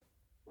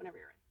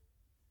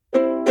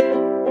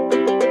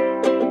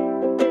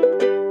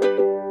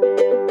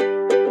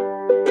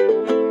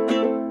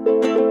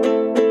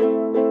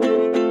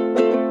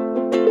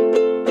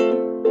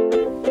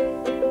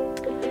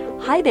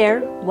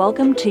there,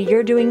 welcome to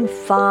You're Doing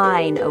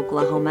Fine,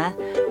 Oklahoma,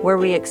 where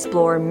we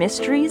explore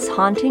mysteries,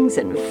 hauntings,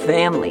 and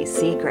family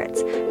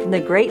secrets from the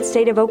great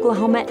state of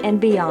Oklahoma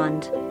and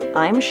beyond.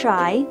 I'm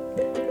Shy.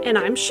 And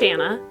I'm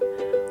Shanna.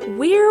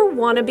 We're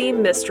wannabe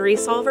mystery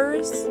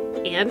solvers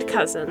and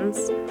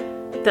cousins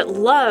that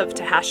love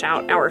to hash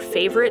out our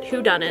favorite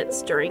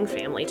whodunits during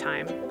family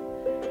time.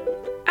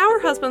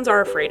 Our husbands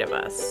are afraid of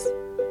us.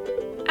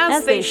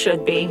 As they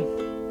should be.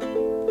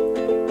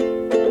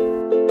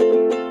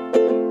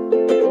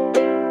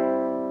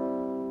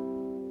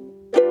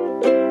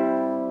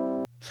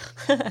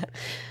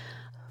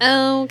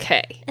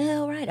 Okay.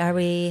 All right,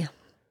 I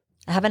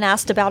haven't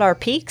asked about our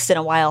peaks in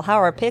a while. How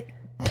are our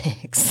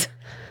pics?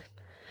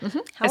 Mm-hmm.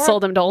 I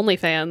sold them to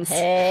OnlyFans.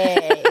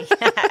 Hey.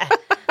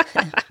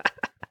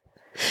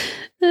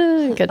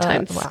 Good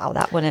times. Wow,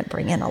 that wouldn't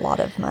bring in a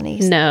lot of money.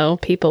 No,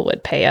 people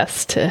would pay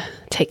us to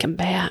take them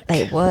back.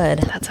 They would.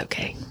 That's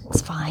okay.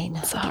 It's fine.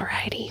 It's all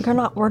righty.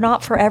 We're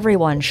not for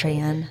everyone,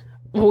 Shan.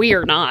 We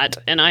are not,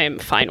 and I am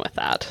fine with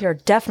that. You're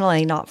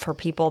definitely not for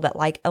people that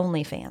like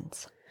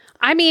OnlyFans.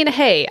 I mean,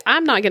 hey,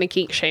 I'm not going to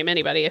kink shame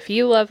anybody. If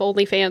you love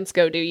OnlyFans,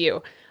 go do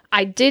you.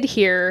 I did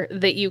hear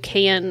that you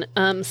can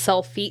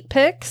sell feet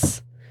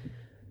pics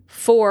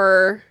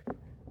for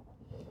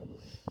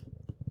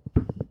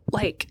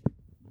like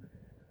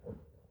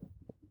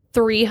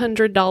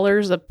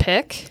 $300 a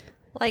pic.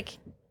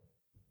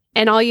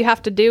 And all you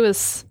have to do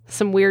is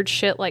some weird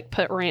shit like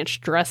put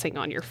ranch dressing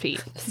on your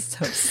feet.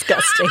 So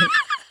disgusting.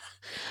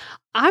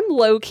 I'm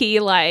low-key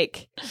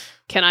like,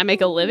 can I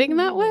make a living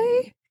that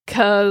way?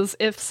 Because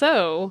if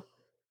so,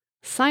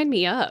 sign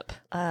me up.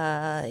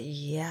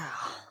 Yeah.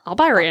 I'll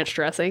buy ranch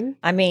dressing.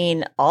 I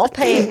mean, I'll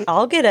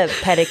get a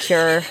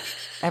pedicure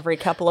every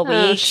couple of weeks.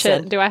 Oh,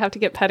 shit. Do I have to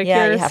get pedicures?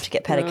 Yeah, you have to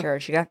get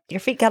pedicures. Your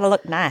feet got to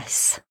look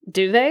nice.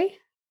 Do they?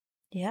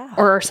 Yeah.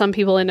 Or are some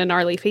people into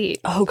gnarly feet?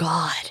 Oh,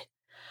 God.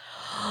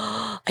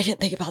 I didn't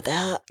think about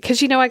that.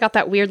 Because I got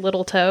that weird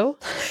little toe.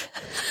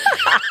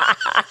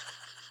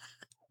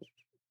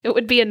 It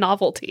would be a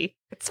novelty.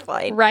 It's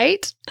fine.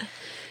 Right?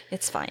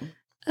 It's fine.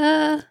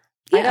 Yeah.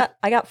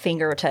 I got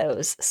finger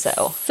toes,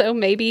 so. So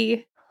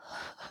maybe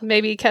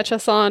catch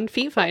us on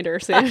Feet Finder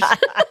soon.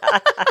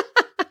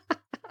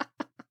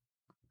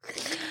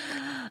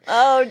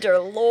 Oh, dear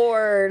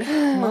Lord.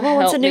 Mama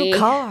wants a new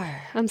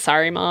car. I'm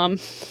sorry, Mom.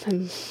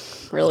 I'm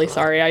really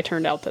sorry I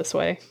turned out this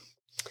way.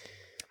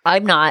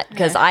 I'm not,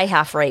 because I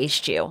half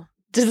raised you.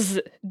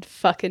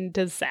 Fucking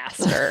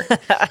disaster.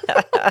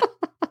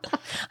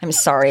 I'm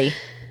sorry,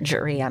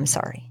 jury. I'm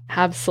sorry.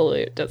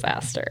 Absolute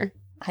disaster.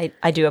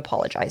 I do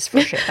apologize for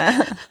sure.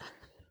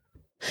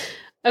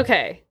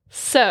 Okay,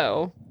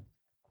 so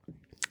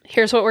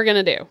here's what we're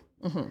going to do.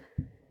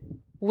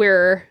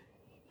 Mm-hmm.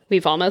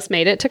 We've almost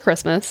made it to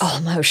Christmas.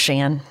 Almost,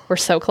 Shan. We're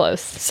so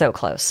close. So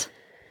close.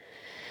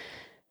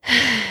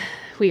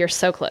 We are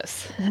so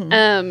close.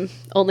 Mm-hmm.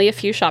 Only a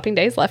few shopping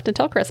days left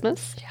until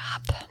Christmas.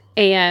 Yep.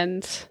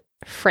 And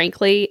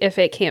frankly, if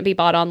it can't be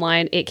bought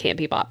online, it can't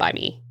be bought by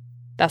me.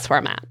 That's where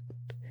I'm at.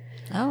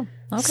 Oh,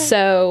 okay.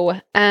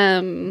 So,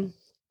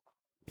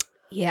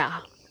 yeah.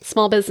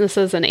 Small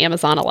businesses and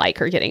Amazon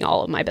alike are getting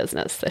all of my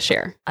business this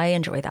year. I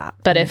enjoy that.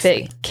 But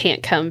honestly, if it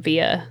can't come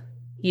via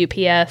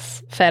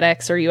UPS,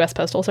 FedEx, or U.S.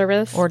 Postal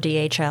Service. Or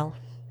DHL.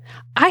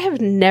 I have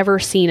never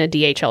seen a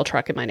DHL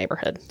truck in my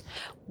neighborhood.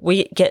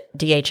 We get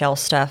DHL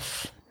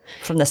stuff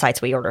from the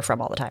sites we order from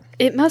all the time.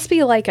 It must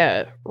be like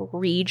a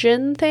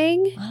region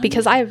thing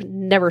because I have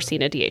never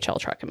seen a DHL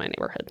truck in my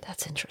neighborhood.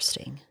 That's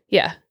interesting.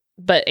 Yeah.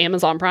 But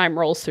Amazon Prime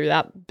rolls through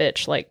that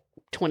bitch like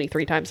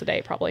 23 times a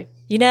day probably.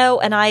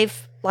 And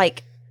I've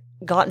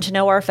gotten to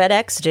know our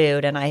FedEx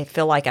dude, and I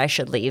feel like I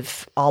should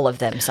leave all of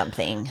them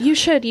something. You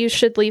should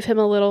leave him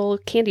a little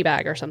candy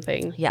bag or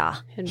something. Yeah.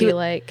 And be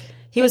like,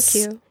 he was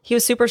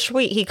super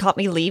sweet. He caught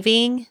me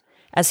leaving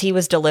as he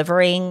was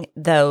delivering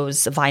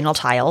those vinyl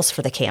tiles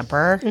for the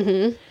camper.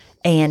 Mm-hmm.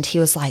 And he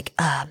was like,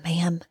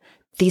 ma'am,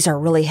 these are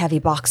really heavy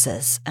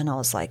boxes. And I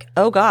was like,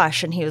 oh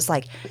gosh. And he was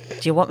like,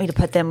 do you want me to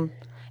put them,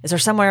 is there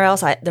somewhere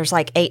else? There's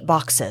like 8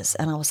 boxes.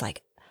 And I was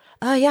like,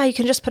 oh yeah, you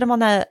can just put them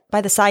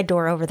by the side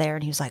door over there.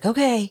 And he was like,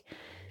 okay.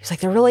 He's like,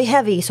 they're really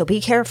heavy, so be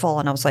careful.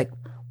 And I was like,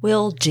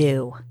 will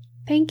do.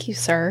 Thank you,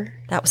 sir.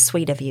 That was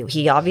sweet of you.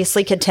 He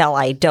obviously could tell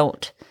I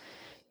don't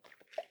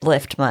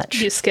lift much.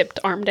 You skipped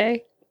arm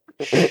day?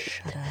 Shut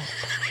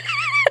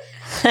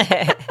up.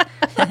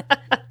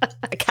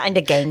 Kind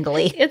of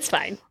gangly. It's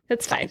fine.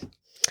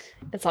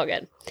 It's all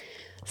good.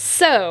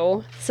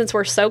 So, since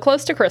we're so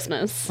close to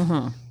Christmas,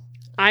 mm-hmm.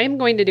 I'm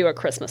going to do a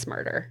Christmas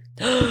murder.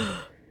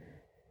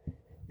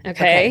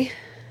 Okay.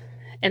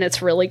 And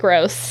it's really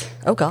gross.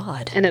 Oh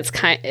God. And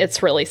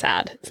it's really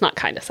sad. It's not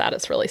kind of sad.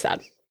 It's really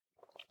sad.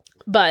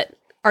 But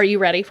are you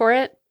ready for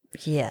it?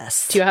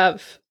 Yes. Do you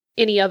have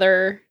any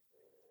other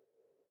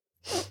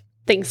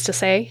things to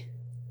say?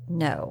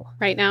 No.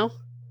 Right now?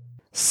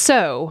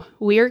 So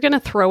we are going to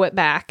throw it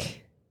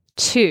back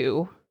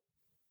to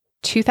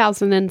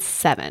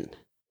 2007.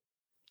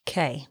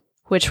 Okay.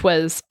 Which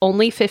was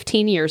only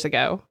 15 years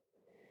ago.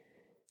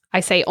 I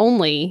say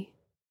only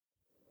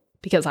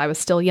because I was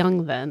still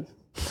young then.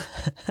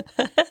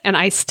 And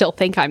I still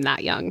think I'm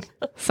that young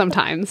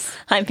sometimes.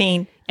 I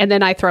mean, And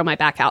then I throw my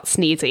back out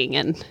sneezing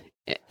and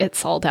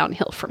it's all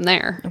downhill from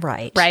there.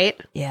 right. Right?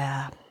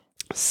 Yeah.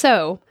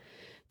 So,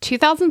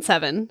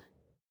 2007,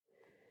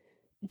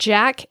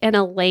 Jack and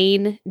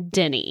Elaine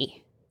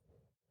Denny.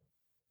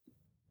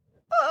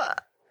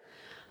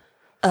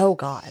 Oh,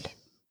 God.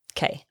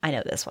 Okay. I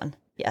know this one.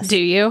 Yes. Do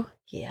you?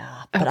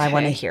 Yeah. But I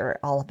want to Okay. hear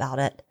all about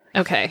it.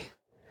 Okay.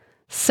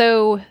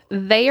 So,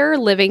 they are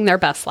living their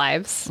best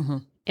lives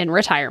Mhm. in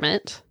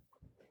retirement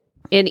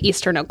in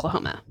eastern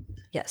Oklahoma,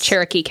 Yes.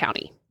 Cherokee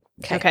County.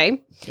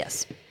 Okay.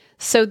 Yes.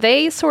 So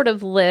they sort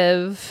of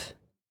live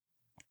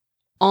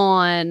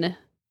on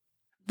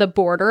the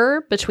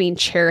border between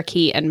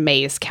Cherokee and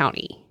Mays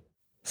County.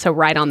 So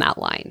right on that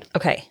line.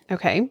 Okay.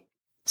 Okay.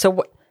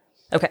 So,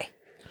 okay.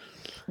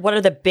 What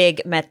are the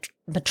big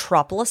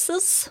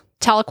metropolises?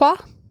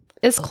 Tahlequah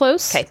is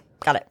close. Okay.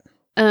 Got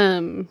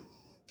it.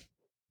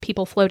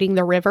 People floating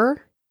the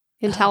river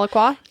in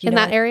Tahlequah You in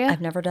know that what? area.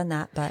 I've never done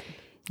that, but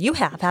you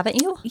have,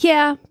 haven't you?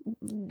 Yeah.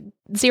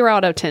 0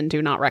 out of 10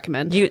 do not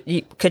recommend. You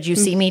could you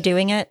see me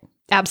doing it?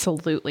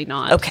 Absolutely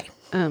not. Okay.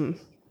 Ugh,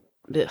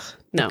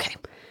 no. Okay.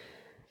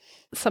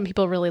 Some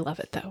people really love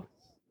it though.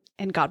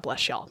 And God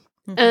bless y'all.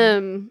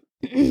 Mhm.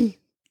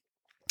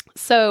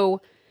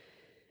 So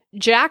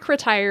Jack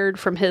retired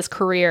from his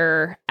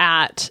career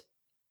at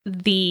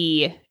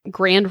the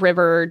Grand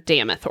River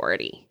Dam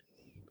Authority.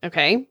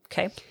 Okay.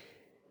 Okay.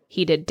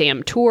 He did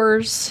dam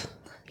tours.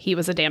 He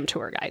was a dam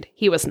tour guide.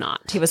 He was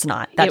not. He was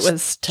not. It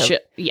was,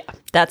 yeah.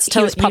 that's He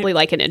was probably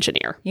like an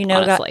engineer, you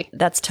know honestly.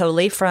 that's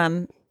totally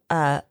from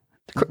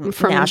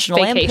From National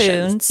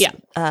Vacations.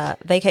 Lampoon's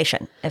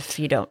Vacation. If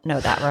you don't know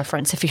that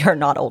reference, if you're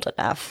not old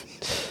enough.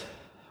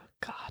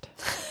 God.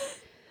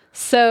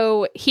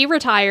 So he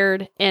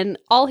retired, and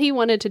all he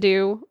wanted to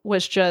do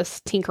was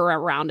just tinker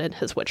around in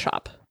his wood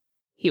shop.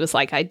 He was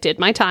like, I did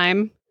my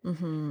time.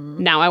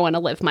 Mm-hmm. Now I want to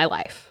live my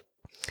life.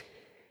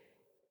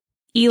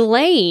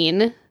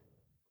 Elaine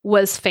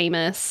was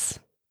famous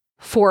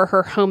for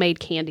her homemade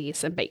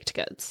candies and baked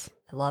goods.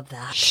 I love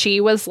that. She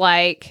was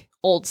like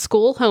old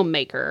school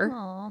homemaker.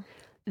 Aw.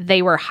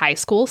 They were high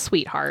school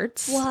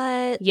sweethearts.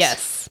 What?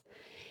 Yes.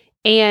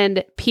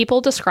 And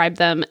people describe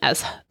them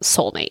as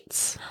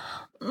soulmates.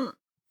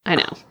 I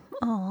know.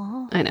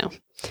 Aw. I know.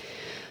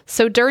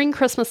 So during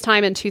Christmas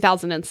time in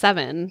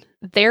 2007,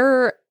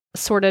 they're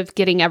sort of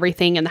getting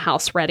everything in the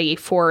house ready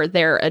for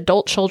their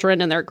adult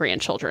children and their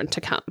grandchildren to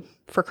come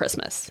for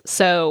Christmas.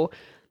 So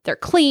they're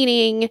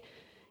cleaning,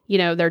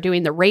 they're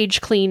doing the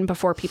rage clean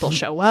before people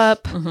show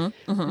up.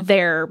 Mm-hmm.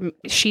 Mm-hmm.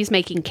 She's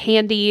making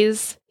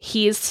candies.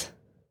 He's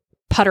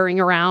puttering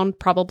around,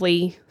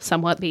 probably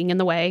somewhat being in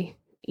the way,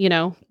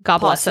 God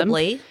bless him.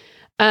 Possibly.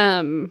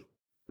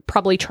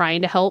 Probably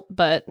trying to help,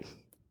 but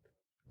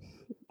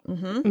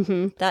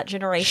Mm-hmm. That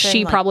generation.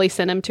 she probably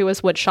sent him to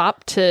his wood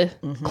shop to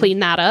Mhm. clean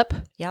that up,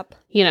 Yep.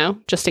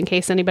 just in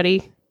case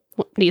anybody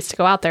needs to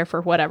go out there for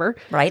whatever.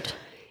 Right.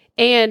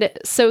 And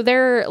so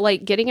they're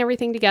like getting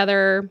everything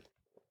together.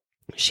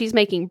 She's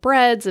making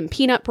breads and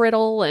peanut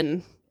brittle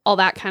and all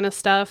that kind of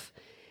stuff.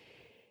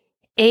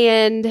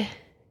 And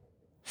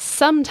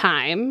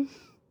sometime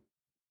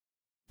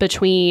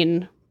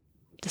between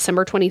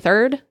December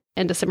 23rd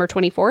and December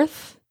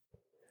 24th,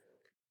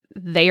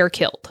 they are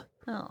killed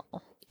Oh.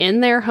 in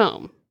their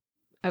home.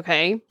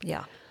 Okay.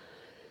 Yeah.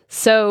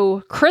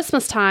 So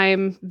Christmas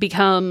time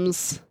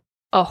becomes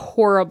a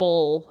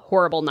horrible,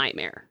 horrible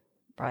nightmare.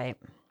 Right.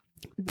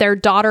 Their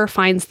daughter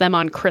finds them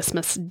on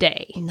Christmas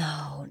Day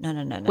No.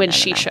 when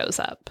she shows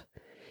up.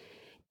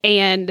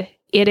 And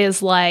it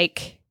is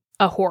like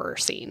a horror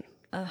scene.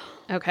 Ugh.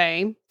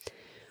 Okay.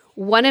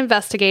 One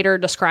investigator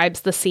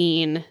describes the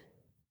scene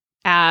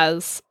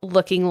as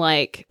looking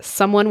like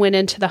someone went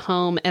into the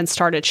home and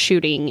started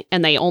shooting,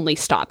 and they only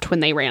stopped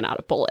when they ran out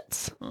of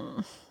bullets.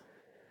 Mm.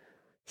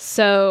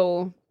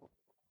 So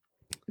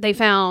they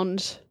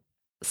found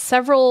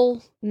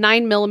several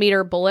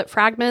 9mm bullet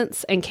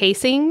fragments and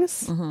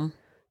casings, Mm-hmm.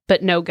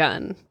 but no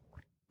gun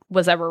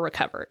was ever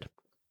recovered.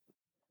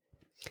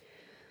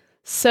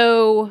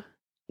 So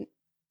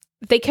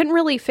they couldn't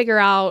really figure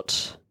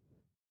out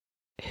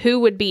who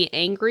would be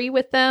angry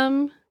with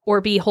them or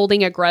be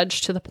holding a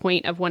grudge to the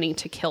point of wanting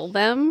to kill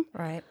them,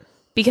 Right.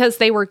 because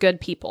they were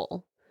good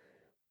people.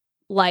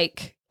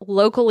 Like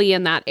locally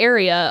in that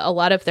area, a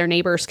lot of their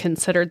neighbors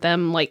considered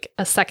them like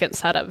a second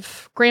set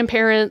of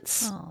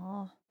grandparents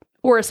Oh.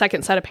 or a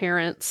second set of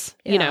parents.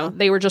 Yeah.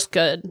 They were just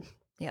good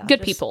Yeah. good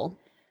just- people.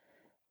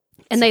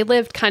 And they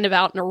lived kind of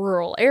out in a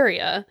rural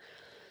area.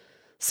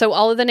 So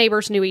all of the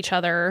neighbors knew each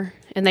other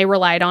and they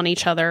relied on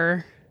each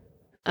other,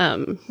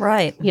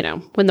 Right.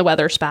 when the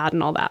weather's bad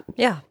and all that.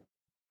 Yeah.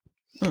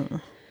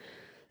 Mm.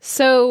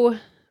 So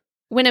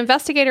when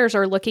investigators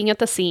are looking at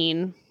the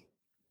scene,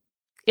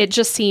 it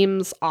just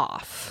seems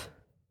off.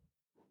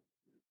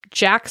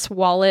 Jack's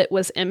wallet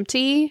was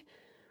empty,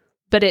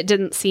 but it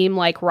didn't seem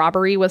like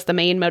robbery was the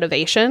main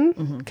motivation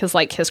Mhm. because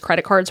like his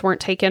credit cards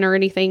weren't taken or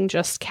anything,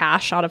 just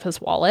cash out of his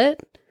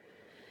wallet.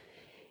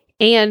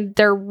 And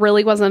there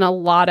really wasn't a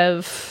lot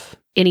of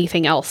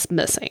anything else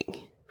missing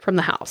from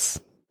the house.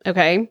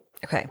 Okay?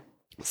 Okay.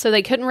 So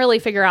they couldn't really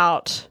figure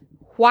out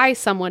why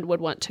someone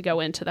would want to go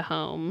into the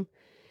home.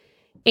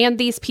 And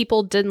these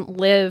people didn't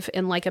live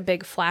in like a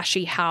big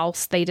flashy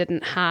house. They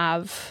didn't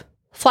have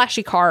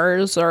flashy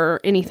cars or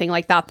anything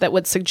like that that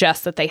would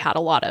suggest that they had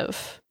a lot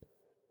of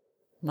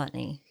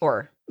money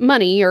or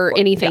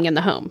anything in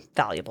the home.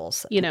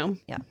 Valuables. You know?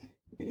 Yeah.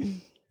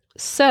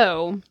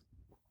 So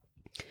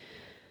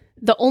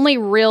the only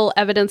real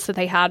evidence that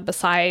they had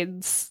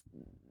besides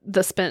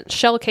the spent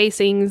shell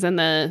casings and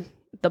the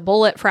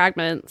bullet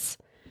fragments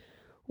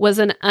was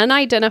an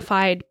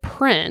unidentified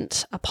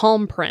print, a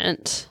palm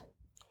print,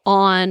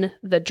 on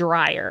the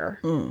dryer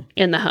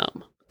in the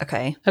home.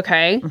 Okay.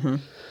 Okay? Mm-hmm.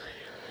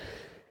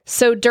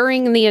 So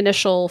during the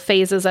initial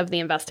phases of the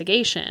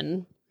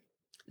investigation,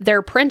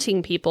 they're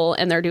printing people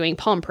and they're doing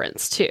palm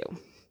prints too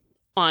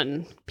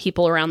on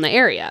people around the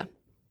area.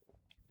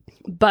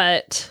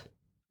 But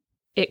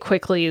it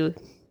quickly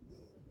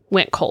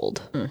went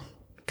cold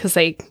because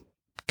they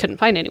couldn't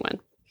find anyone.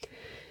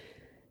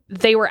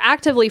 They were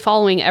actively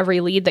following every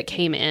lead that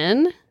came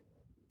in,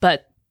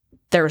 but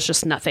there was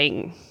just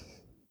nothing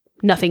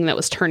that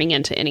was turning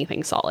into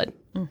anything solid.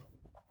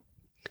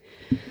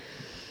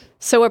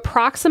 So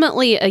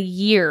approximately a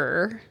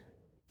year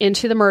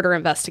into the murder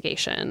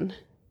investigation,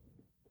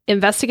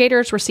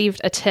 investigators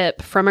received a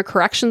tip from a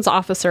corrections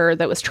officer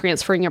that was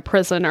transferring a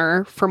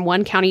prisoner from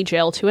one county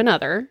jail to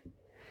another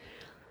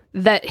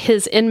that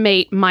his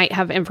inmate might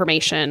have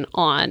information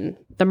on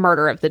the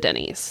murder of the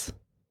Denneys.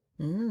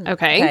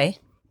 Okay.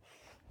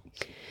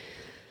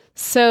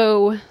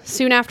 So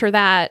soon after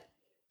that,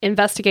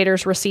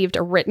 investigators received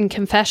a written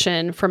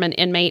confession from an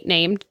inmate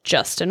named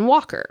Justin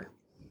Walker.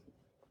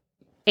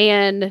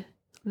 And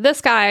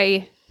this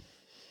guy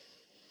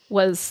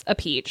was a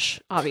peach,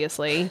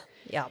 obviously.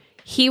 Yeah.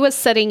 He was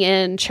sitting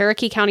in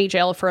Cherokee County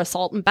Jail for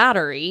assault and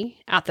battery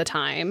at the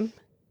time,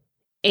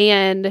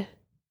 and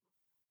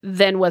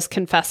then was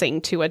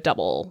confessing to a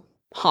double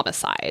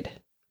homicide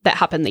that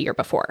happened the year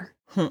before.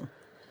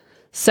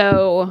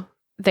 So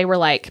they were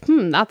like,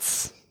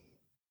 that's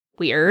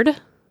weird.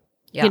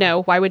 Yeah. You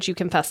know, why would you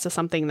confess to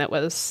something that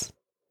was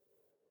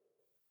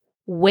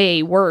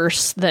way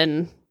worse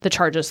than the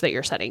charges that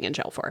you're sitting in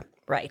jail for?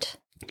 Right.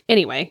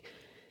 Anyway,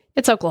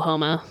 it's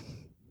Oklahoma.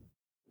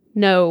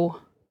 No,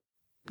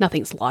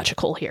 nothing's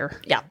logical here.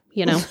 Yeah.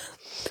 You know?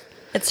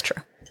 It's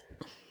true.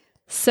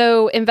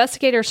 So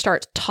investigators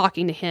start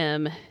talking to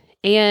him,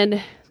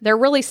 and they're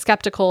really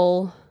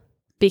skeptical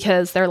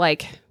because they're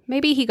like,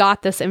 maybe he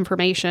got this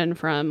information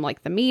from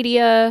like the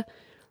media.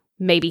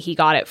 Maybe he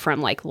got it from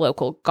like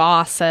local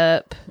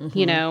gossip,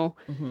 you know,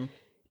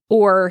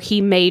 or he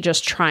may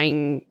just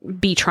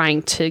be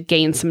trying to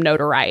gain some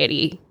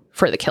notoriety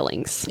for the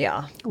killings.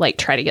 Yeah. Like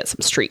try to get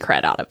some street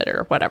cred out of it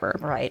or whatever.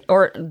 Right.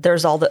 Or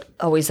there's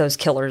always those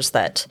killers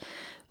that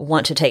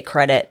want to take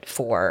credit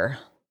for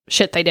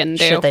shit they didn't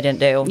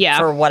do. Yeah.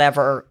 For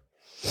whatever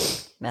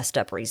messed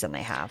up reason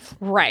they have.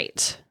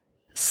 Right.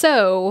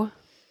 So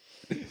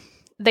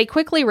they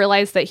quickly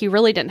realized that he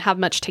really didn't have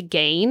much to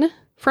gain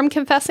from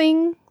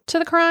confessing to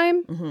the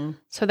crime.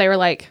 So they were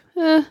like,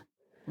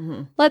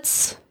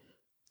 let's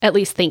at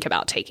least think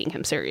about taking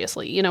him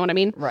seriously. You know what I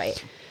mean?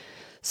 Right.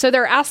 So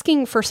they're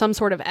asking for some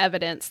sort of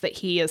evidence that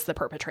he is the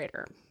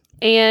perpetrator.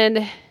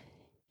 And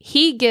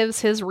he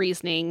gives his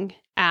reasoning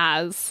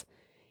as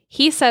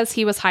he says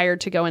he was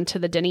hired to go into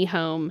the Denny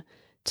home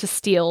to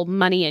steal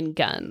money and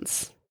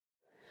guns.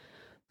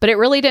 But it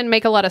really didn't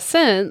make a lot of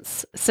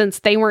sense since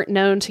they weren't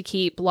known to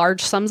keep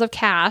large sums of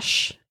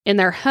cash in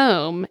their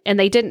home, and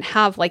they didn't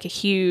have like a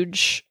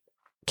huge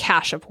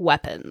cache of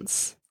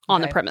weapons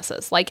on the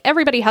premises. Like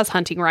everybody has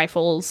hunting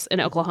rifles in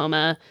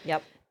Oklahoma.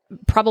 Yep.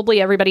 Probably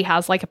everybody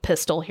has like a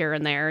pistol here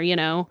and there, you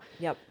know?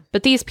 Yep.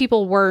 But these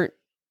people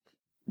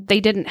they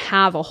didn't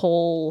have a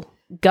whole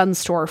gun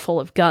store full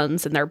of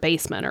guns in their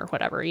basement or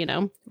whatever, you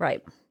know?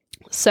 Right.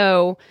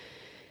 So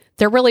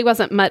there really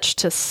wasn't much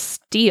to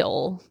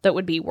steal that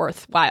would be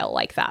worthwhile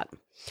like that.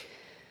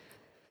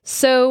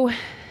 So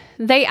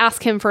they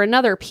ask him for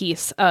another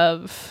piece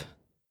of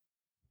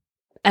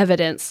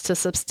evidence to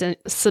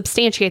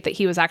substantiate that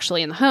he was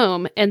actually in the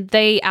home, and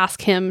they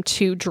ask him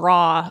to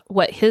draw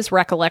what his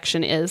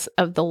recollection is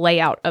of the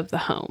layout of the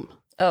home.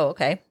 Oh,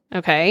 okay.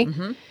 Okay.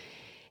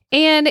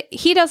 And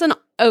he does an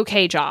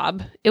okay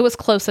job. It was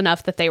close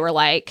enough that they were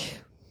like,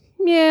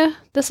 yeah,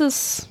 this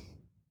is,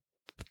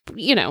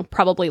 you know,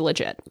 probably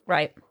legit.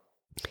 Right.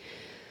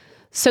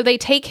 So they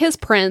take his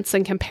prints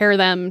and compare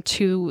them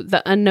to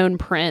the unknown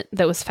print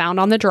that was found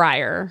on the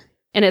dryer,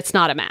 and it's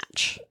not a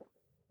match.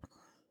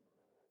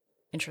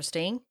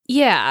 Interesting.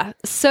 Yeah.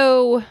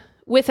 So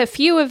with a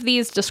few of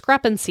these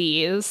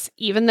discrepancies,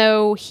 even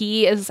though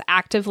he is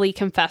actively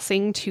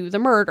confessing to the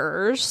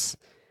murders,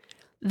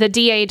 the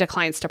DA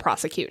declines to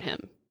prosecute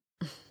him.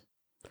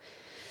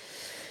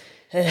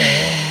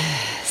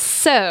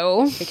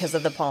 So because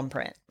of the palm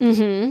print.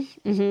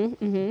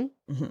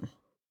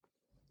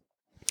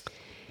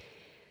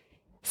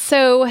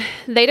 So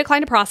they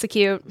decline to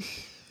prosecute,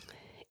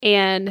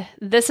 And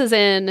this is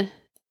in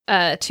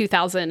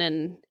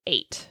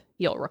 2008,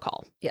 you'll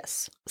recall.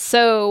 Yes.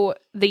 So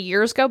the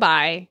years go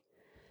by.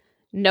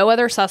 No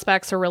other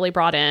suspects are really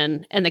brought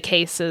in, and the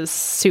case is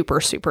super,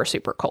 super,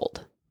 super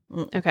cold.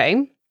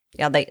 Okay?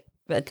 Yeah,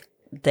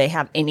 they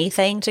have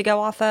anything to go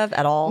off of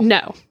at all?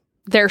 No.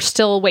 They're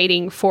still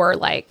waiting for,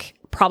 like,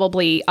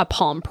 probably a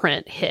palm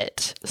print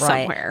hit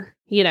somewhere,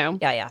 you know?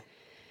 Yeah.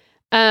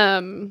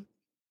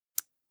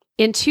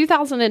 In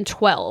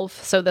 2012,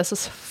 so this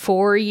is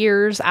 4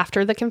 years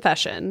after the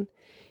confession,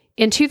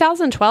 in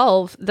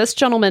 2012, this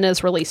gentleman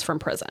is released from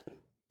prison.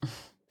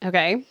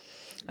 Okay?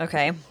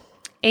 Okay.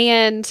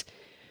 And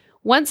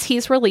once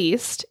he's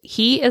released,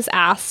 he is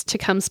asked to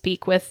come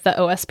speak with the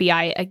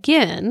OSBI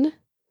again.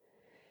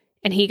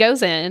 And he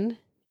goes in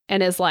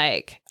and is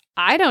like,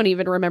 I don't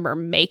even remember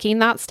making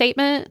that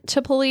statement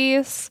to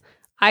police.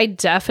 I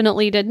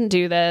definitely didn't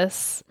do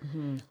this.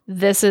 Mm-hmm.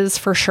 This is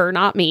for sure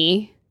not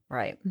me.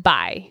 Right.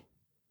 Bye.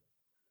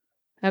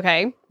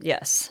 Okay.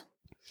 Yes.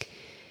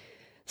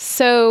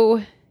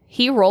 So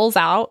he rolls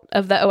out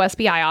of the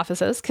OSBI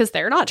offices because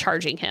they're not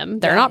charging him.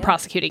 They're not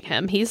prosecuting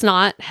him. He's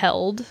not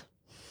held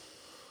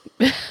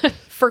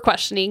for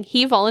questioning.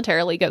 He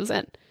voluntarily goes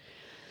in.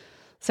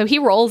 So he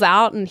rolls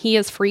out and he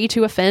is free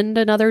to offend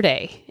another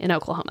day in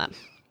Oklahoma.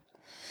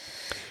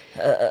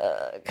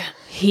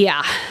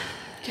 Yeah.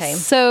 Okay.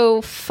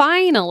 So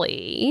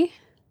finally,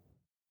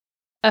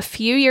 a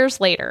few years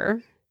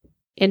later,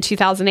 in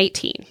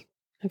 2018,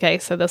 okay,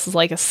 so this is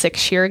like a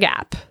 6-year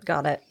gap.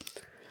 Got it.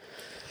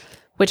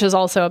 Which is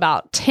also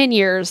about 10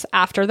 years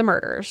after the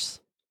murders,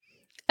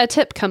 a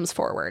tip comes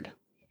forward.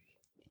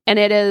 And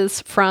it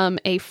is from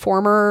a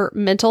former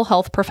mental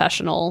health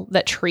professional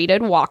that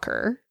treated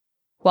Walker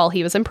while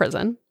he was in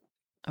prison.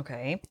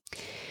 Okay.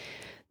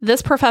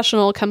 This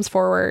professional comes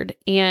forward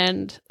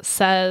and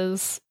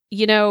says,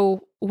 you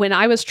know, when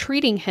I was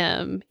treating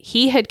him,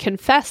 he had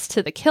confessed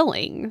to the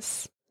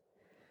killings,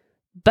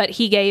 but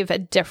he gave a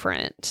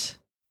different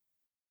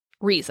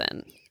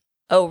reason.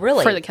 Oh,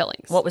 really? For the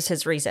killings. What was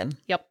his reason?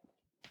 Yep.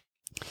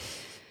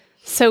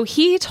 So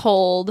he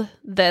told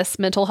this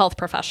mental health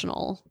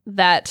professional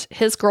that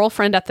his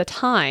girlfriend at the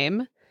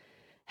time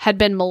had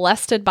been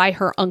molested by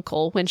her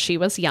uncle when she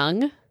was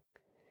young.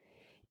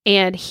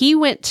 And he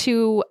went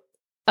to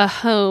a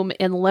home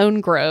in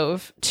Lone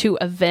Grove to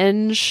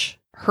avenge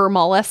her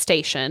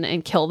molestation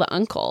and kill the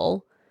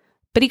uncle.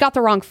 But he got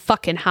the wrong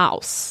fucking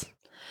house.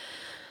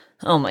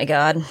 Oh my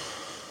God.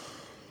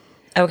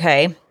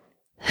 Okay.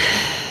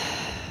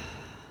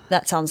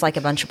 That sounds like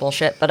a bunch of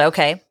bullshit, but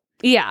okay.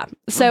 Yeah.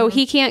 So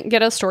he can't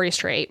get a story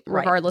straight,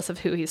 Right. regardless of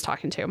who he's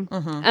talking to.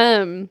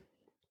 Mm-hmm.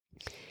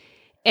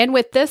 And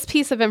with this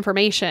piece of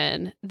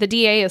information, the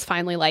DA is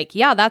finally like,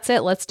 yeah, that's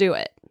it. Let's do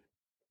it.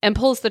 And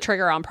pulls the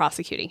trigger on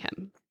prosecuting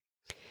him.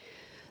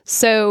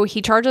 So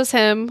he charges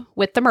him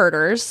with the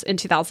murders in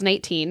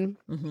 2018.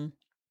 Mm-hmm.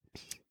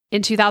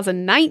 In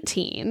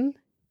 2019,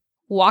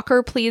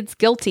 Walker pleads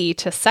guilty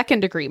to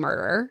second-degree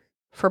murder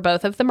for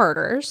both of the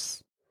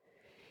murders.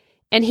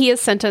 And he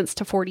is sentenced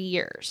to 40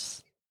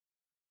 years.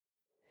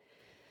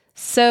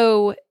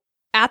 So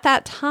at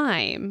that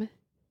time,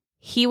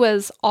 he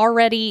was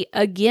already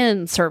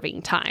again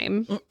serving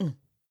time. Mm-mm.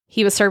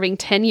 He was serving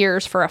 10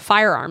 years for a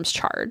firearms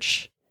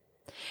charge.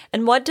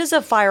 And what does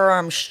a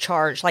firearms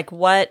charge? Like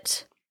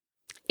what?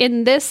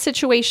 In this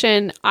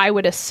situation, I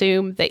would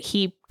assume that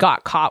he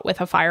got caught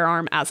with a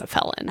firearm as a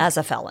felon. As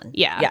a felon.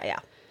 Yeah.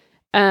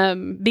 Yeah.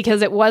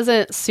 Because it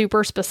wasn't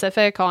super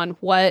specific on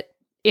what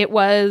it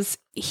was.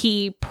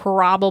 He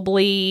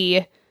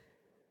probably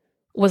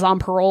was on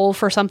parole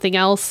for something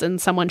else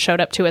and someone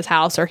showed up to his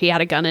house, or he had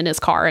a gun in his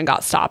car and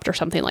got stopped or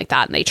something like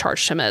that. And they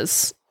charged him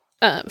as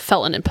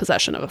felon in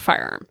possession of a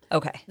firearm.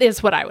 Okay.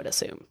 Is what I would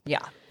assume.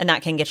 Yeah. And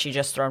that can get you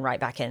just thrown right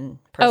back in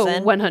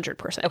prison? Oh,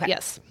 100%. Okay.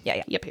 Yes.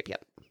 Yeah. Yep.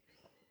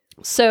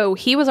 So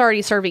he was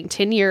already serving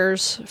 10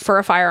 years for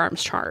a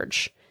firearms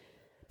charge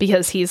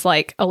because he's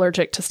like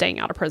allergic to staying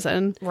out of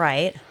prison.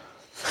 Right.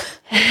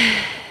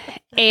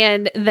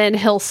 And then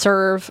he'll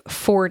serve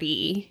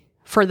 40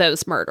 for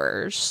those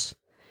murders.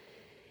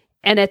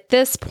 And at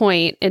this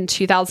point in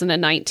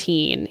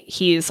 2019,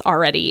 he's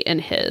already in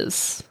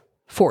his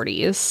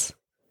 40s.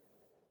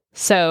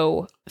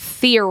 So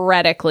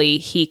theoretically,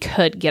 he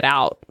could get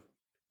out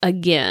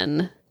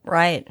again.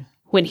 Right.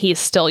 When he's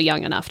still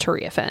young enough to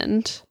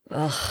reoffend.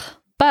 Ugh.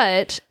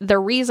 But the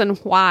reason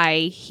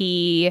why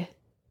he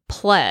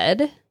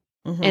pled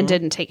Mm-hmm. and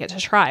didn't take it to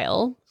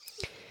trial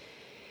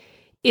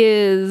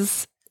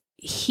is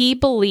he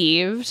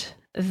believed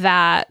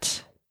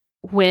that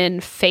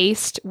when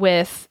faced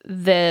with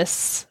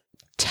this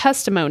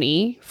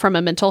testimony from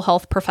a mental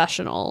health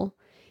professional,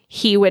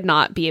 he would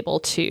not be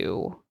able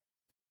to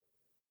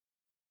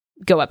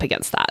go up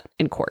against that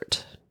in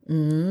court.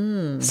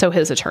 Mm. So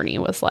his attorney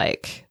was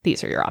like,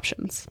 these are your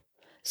options.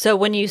 So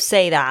when you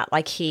say that,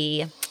 like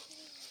he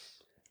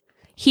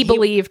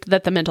believed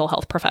that the mental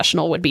health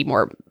professional would be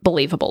more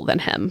believable than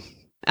him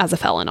as a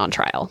felon on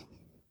trial.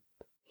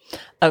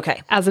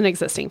 Okay. As an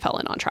existing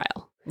felon on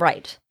trial.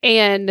 Right.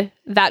 And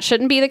that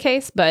shouldn't be the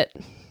case, but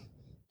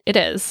it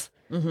is.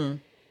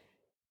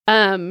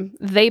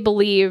 They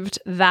believed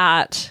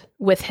that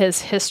with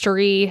his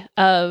history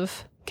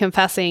of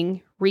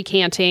confessing,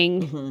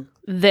 recanting,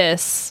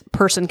 this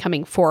person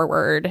coming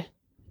forward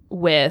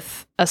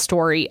with a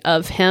story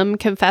of him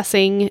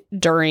confessing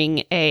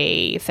during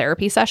a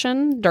therapy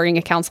session, during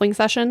a counseling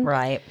session,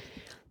 Right.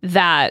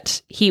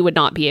 that he would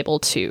not be able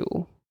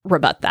to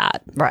rebut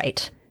that.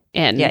 Right.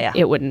 And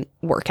it wouldn't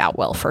work out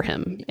well for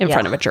him in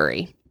front of a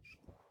jury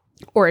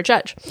or a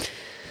judge.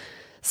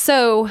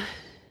 So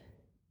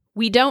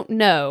we don't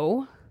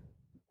know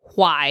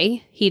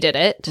why he did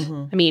it.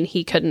 I mean,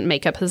 he couldn't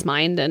make up his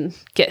mind and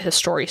get his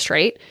story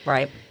straight.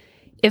 Right.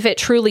 If it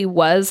truly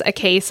was a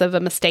case of a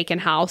mistaken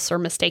house or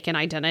mistaken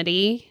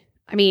identity,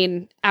 I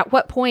mean, at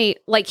what point,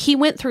 like, he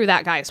went through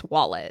that guy's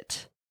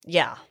wallet.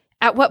 Yeah.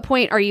 At what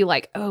point are you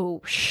like,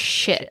 oh,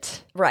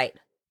 shit? Right.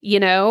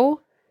 You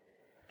know?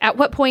 At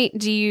what point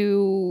do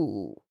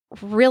you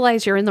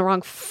realize you're in the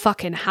wrong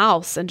fucking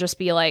house and just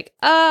be like,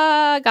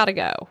 gotta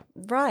go?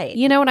 Right.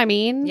 You know what I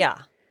mean? Yeah.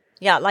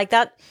 Yeah, like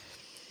that.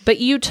 But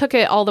you took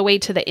it all the way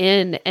to the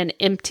end and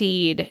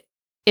emptied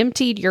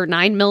your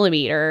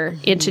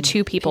 9mm into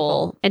two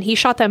people, and he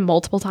shot them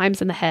multiple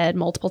times in the head,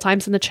 multiple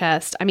times in the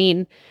chest. I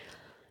mean,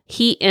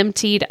 he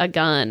emptied a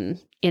gun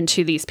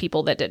into these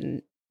people that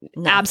did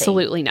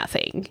absolutely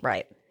nothing.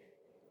 Right.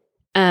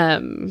 I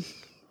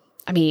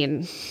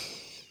mean,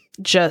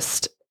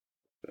 just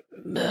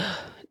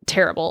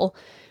terrible.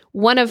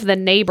 One of the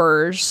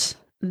neighbors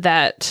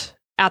that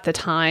at the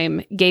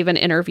time gave an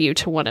interview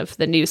to one of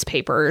the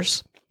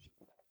newspapers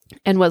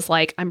and was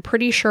like, I'm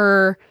pretty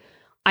sure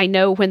I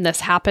know when this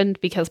happened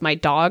because my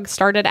dog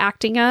started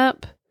acting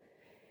up,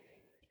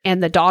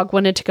 and the dog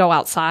wanted to go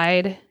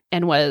outside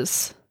and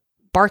was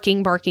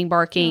barking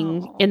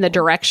in the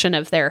direction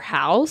of their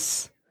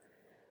house.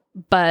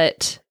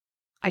 But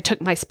I took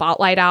my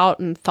spotlight out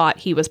and thought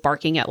he was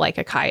barking at like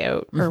a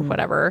coyote or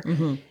whatever.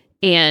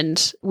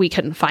 And we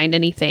couldn't find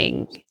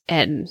anything.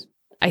 And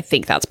I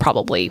think that's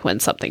probably when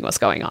something was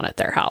going on at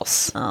their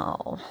house.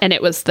 Oh. And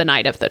it was the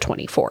night of the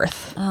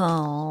 24th.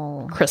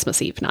 Oh.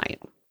 Christmas Eve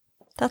night.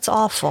 That's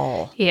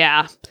awful.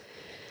 Yeah.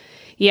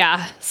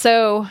 Yeah.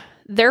 So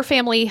their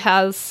family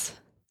has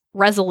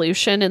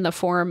resolution in the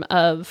form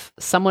of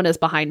someone is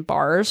behind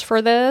bars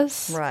for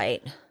this.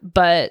 Right.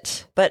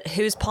 But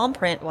whose palm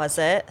print was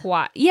it?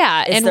 why?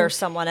 Yeah. Is there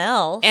someone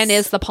else? And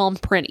is the palm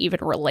print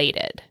even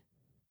related?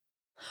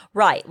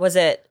 Right. Was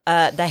it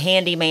the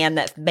handyman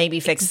that maybe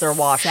fixed their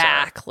washer?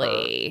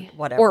 Exactly.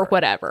 Or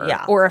whatever.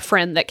 Yeah. Or a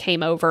friend that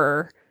came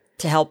over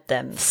to help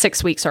them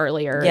 6 weeks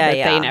earlier that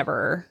they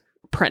never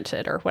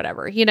printed or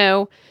whatever, you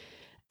know?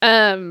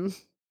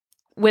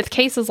 With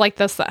cases like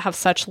this that have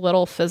such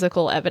little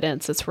physical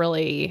evidence, it's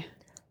really...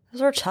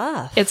 Those are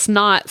tough. It's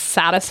not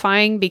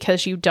satisfying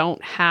because you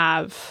don't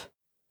have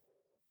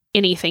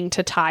anything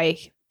to tie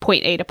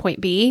point A to point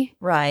B.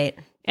 Right.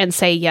 And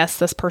say, yes,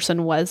 this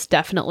person was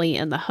definitely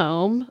in the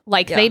home.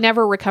 Like, they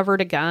never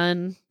recovered a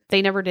gun.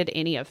 They never did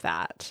any of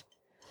that.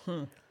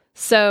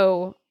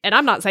 So, and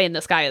I'm not saying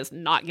this guy is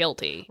not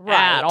guilty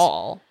at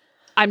all.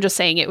 I'm just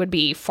saying it would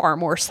be far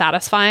more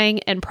satisfying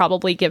and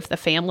probably give the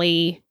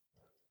family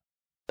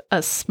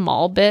a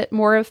small bit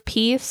more of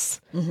peace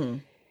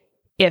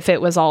if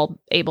it was all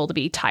able to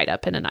be tied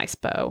up in a nice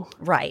bow.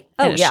 Right.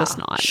 And it's just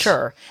not.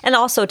 Sure. And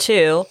also,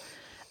 too,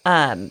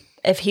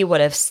 if he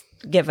would have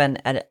given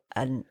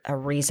a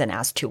reason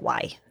as to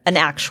why, an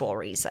actual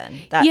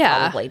reason, that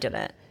probably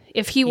didn't.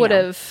 If he would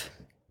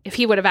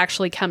have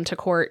actually come to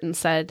court and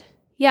said,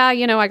 yeah,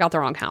 you know, I got the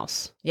wrong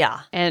house.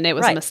 Yeah. And it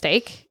was a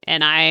mistake,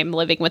 and I'm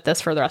living with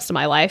this for the rest of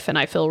my life, and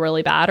I feel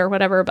really bad or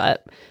whatever,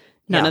 but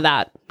none of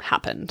that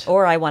happened.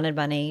 Or I wanted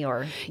money,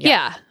 or...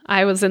 Yeah.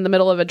 I was in the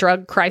middle of a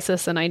drug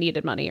crisis, and I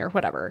needed money or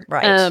whatever.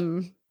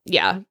 Right.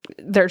 Yeah.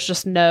 There's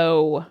just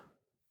no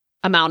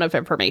amount of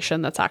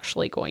information that's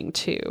actually going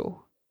to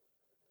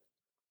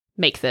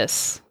make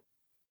this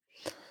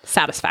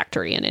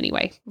satisfactory in any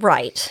way.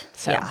 Right.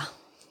 So,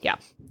 yeah.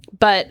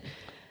 But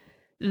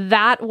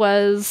that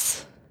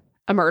was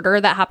a murder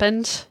that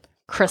happened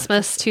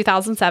Christmas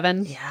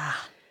 2007. Yeah.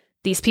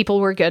 These people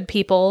were good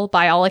people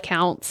by all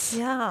accounts.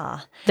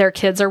 Yeah. Their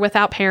kids are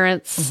without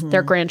parents.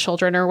 Their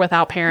grandchildren are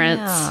without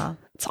parents. Yeah.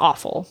 It's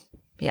awful.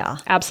 Yeah.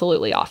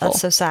 Absolutely awful.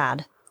 That's so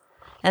sad.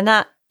 And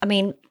that, I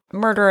mean,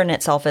 murder in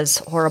itself is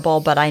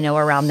horrible, but I know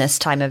around this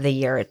time of the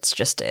year, it's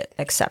just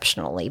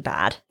exceptionally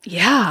bad.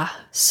 Yeah.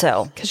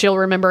 So. Because you'll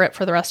remember it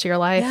for the rest of your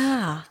life.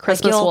 Yeah.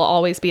 Christmas will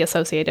always be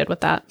associated with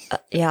that.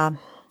 Yeah.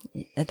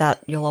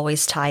 That you'll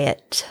always tie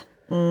it.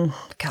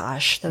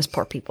 Gosh, those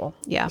poor people.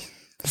 Yeah.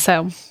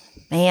 So.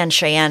 Man,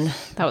 Cheyenne.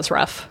 That was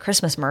rough.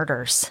 Christmas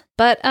murders.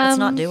 But let's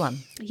not do them.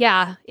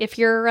 Yeah. If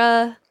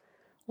you're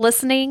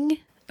listening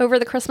over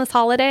the Christmas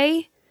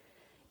holiday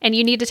and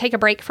you need to take a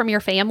break from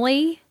your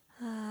family,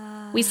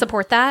 we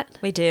support that.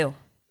 We do.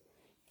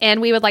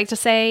 And we would like to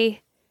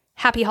say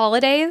happy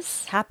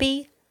holidays.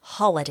 Happy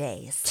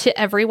holidays. To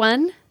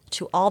everyone.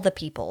 To all the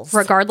peoples.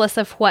 Regardless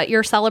of what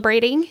you're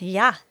celebrating.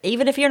 Yeah.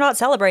 Even if you're not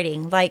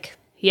celebrating, like...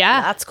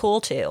 Yeah. That's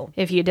cool too.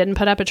 If you didn't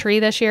put up a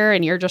tree this year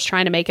and you're just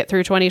trying to make it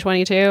through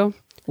 2022,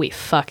 we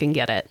fucking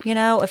get it. You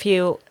know, if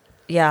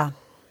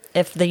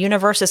the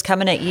universe is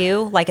coming at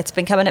you like it's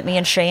been coming at me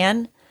and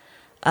Shan,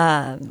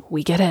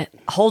 We get it.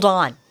 hold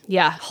on.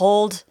 Yeah.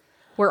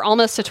 We're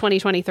almost to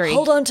 2023.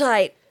 Hold on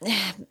tight.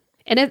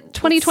 And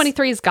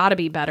 2023 has got to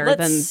be better than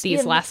let's, these you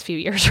know- last few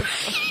years.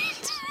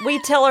 We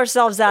tell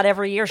ourselves that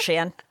every year,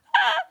 Shan.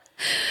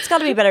 It's got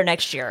to be better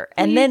next year.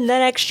 And then the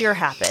next year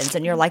happens,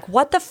 and you're like,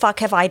 what the fuck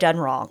have I done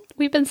wrong?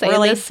 We've been saying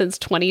Really? this since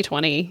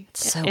 2020.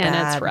 so and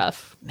bad. it's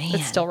rough. Man.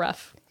 It's still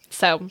rough.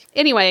 So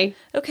anyway,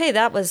 Okay,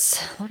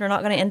 we're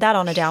not going to end that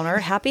on a downer.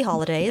 Happy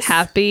holidays.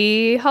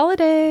 happy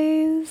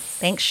holidays.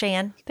 Thanks,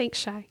 Shan. Thanks,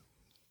 Shy.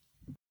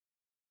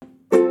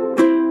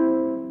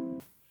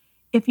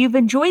 If you've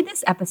enjoyed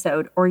this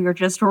episode or you're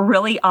just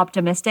really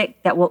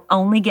optimistic that we'll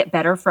only get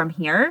better from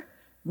here,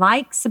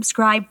 like,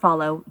 subscribe,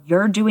 follow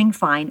You're Doing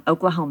Fine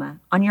Oklahoma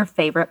on your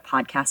favorite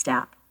podcast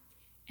app.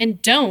 And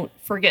don't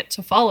forget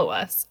to follow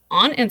us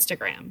on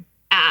Instagram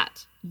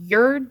at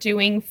You're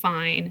Doing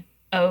Fine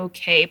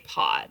OK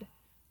Pod.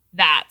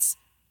 That's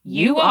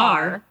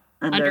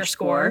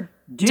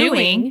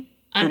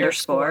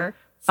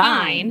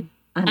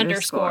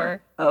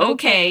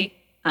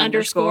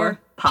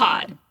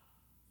UR_doing_fine_OK_pod.